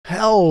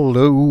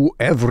Hello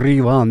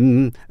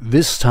everyone,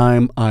 this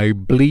time I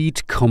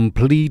bleed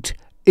complete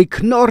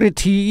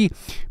ignority.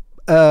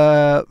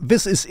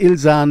 This is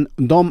Ihsahn,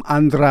 Dom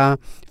Andra,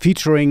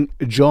 featuring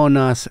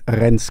Jonas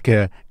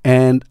Renkse,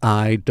 and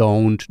I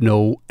don't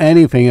know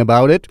anything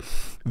about it.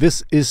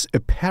 This is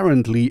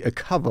apparently a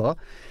cover,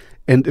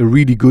 and a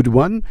really good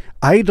one.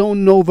 I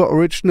don't know the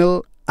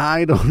original.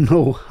 I don't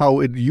know how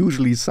it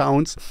usually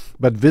sounds,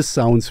 but this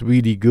sounds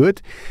really good.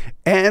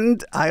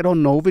 And I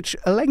don't know which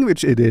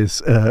language it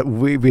is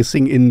we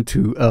sing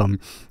into.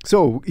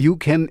 So you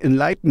can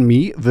enlighten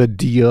me, the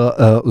dear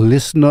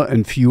listener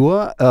and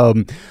viewer.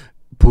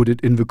 Put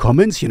it in the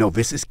comments. You know,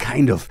 this is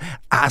kind of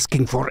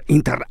asking for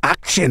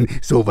interaction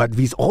so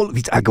that all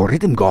these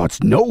algorithm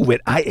gods know that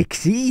I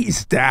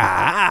exist.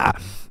 Yeah,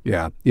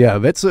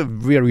 that's a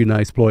very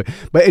nice ploy.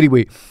 But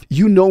anyway,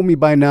 you know me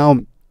by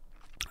now.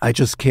 I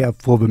just care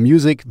for the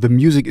music. The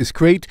music is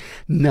great.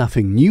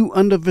 Nothing new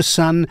under the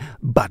sun,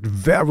 but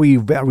very,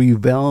 very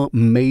well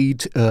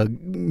made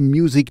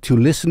music to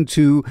listen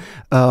to.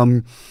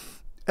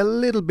 A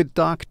little bit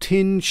dark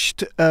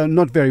tinged,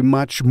 not very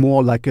much,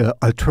 more like an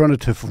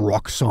alternative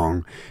rock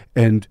song.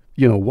 And,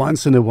 you know,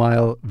 once in a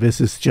while, this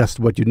is just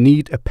what you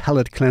need, a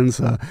palate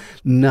cleanser.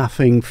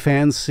 Nothing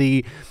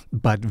fancy,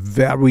 but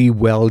very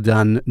well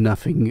done.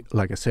 Nothing,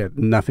 like I said,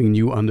 nothing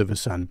new under the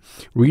sun.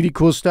 Really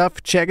cool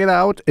stuff. Check it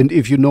out. And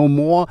if you know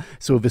more,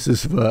 so this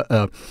is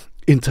the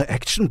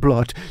interaction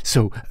plot,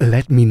 so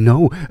let me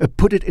know.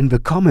 Put it in the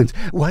comments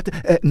what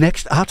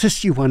next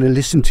artist you want to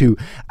listen to.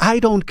 I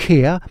don't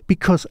care,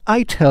 because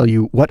I tell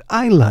you what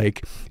I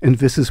like, and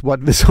this is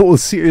what this whole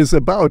series is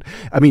about.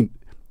 I mean,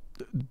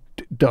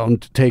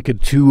 don't take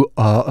it too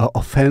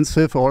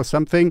offensive or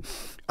something.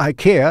 I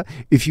care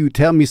if you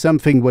tell me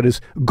something what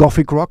is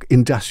gothic rock,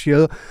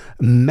 industrial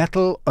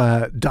metal,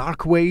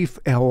 darkwave,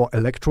 or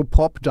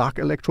electropop, dark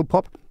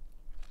electropop.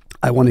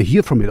 I want to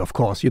hear from it, of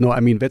course. You know,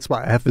 I mean, that's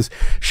why I have this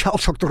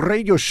Shellshocked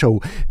Radio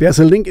show. There's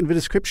a link in the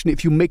description.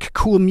 If you make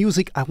cool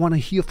music, I want to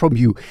hear from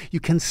you. You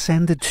can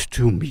send it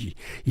to me.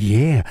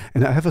 Yeah.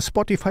 And I have a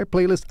Spotify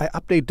playlist I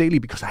update daily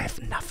because I have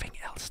nothing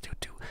else to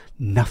do.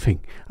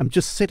 Nothing. I'm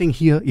just sitting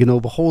here, you know,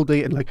 the whole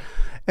day, and like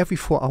every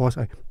 4 hours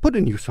I put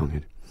a new song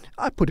in.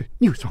 I put a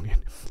new song in.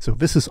 So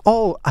this is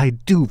all I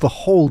do the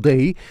whole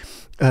day.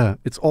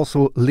 It's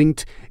also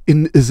linked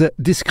in the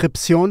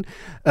description.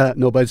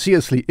 No, but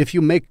seriously, if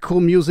you make cool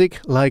music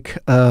like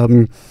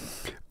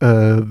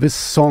this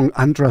song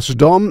Andra's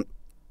Dom,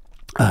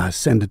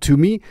 send it to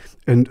me.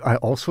 And I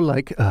also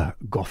like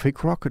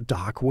gothic rock,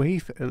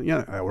 darkwave.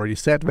 Yeah, I already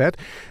said that.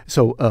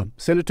 So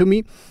send it to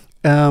me.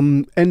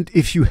 And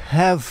if you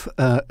have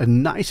a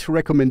nice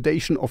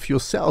recommendation of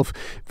yourself,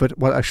 but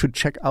what I should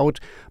check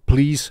out,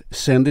 please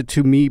send it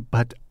to me.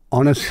 But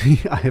honestly,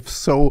 I have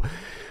so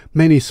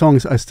many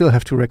songs I still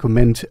have to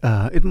recommend.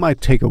 It might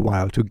take a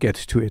while to get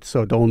to it,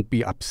 so don't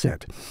be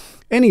upset.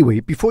 Anyway,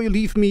 before you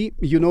leave me,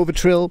 you know the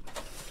drill.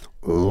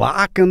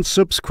 Like and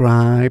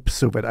subscribe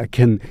so that I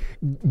can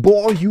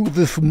bore you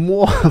with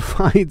more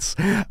fights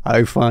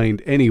I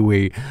find.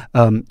 Anyway,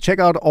 check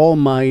out all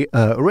my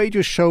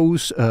radio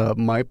shows,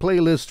 my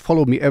playlist.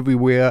 Follow me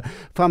everywhere.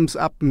 Thumbs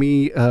up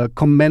me,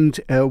 comment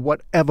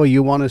whatever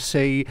you want to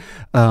say.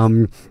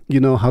 You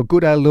know, how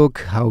good I look,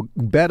 how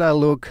bad I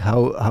look,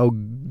 how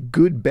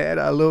good bad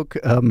I look.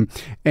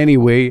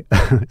 Anyway,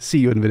 see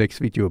you in the next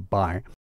video. Bye.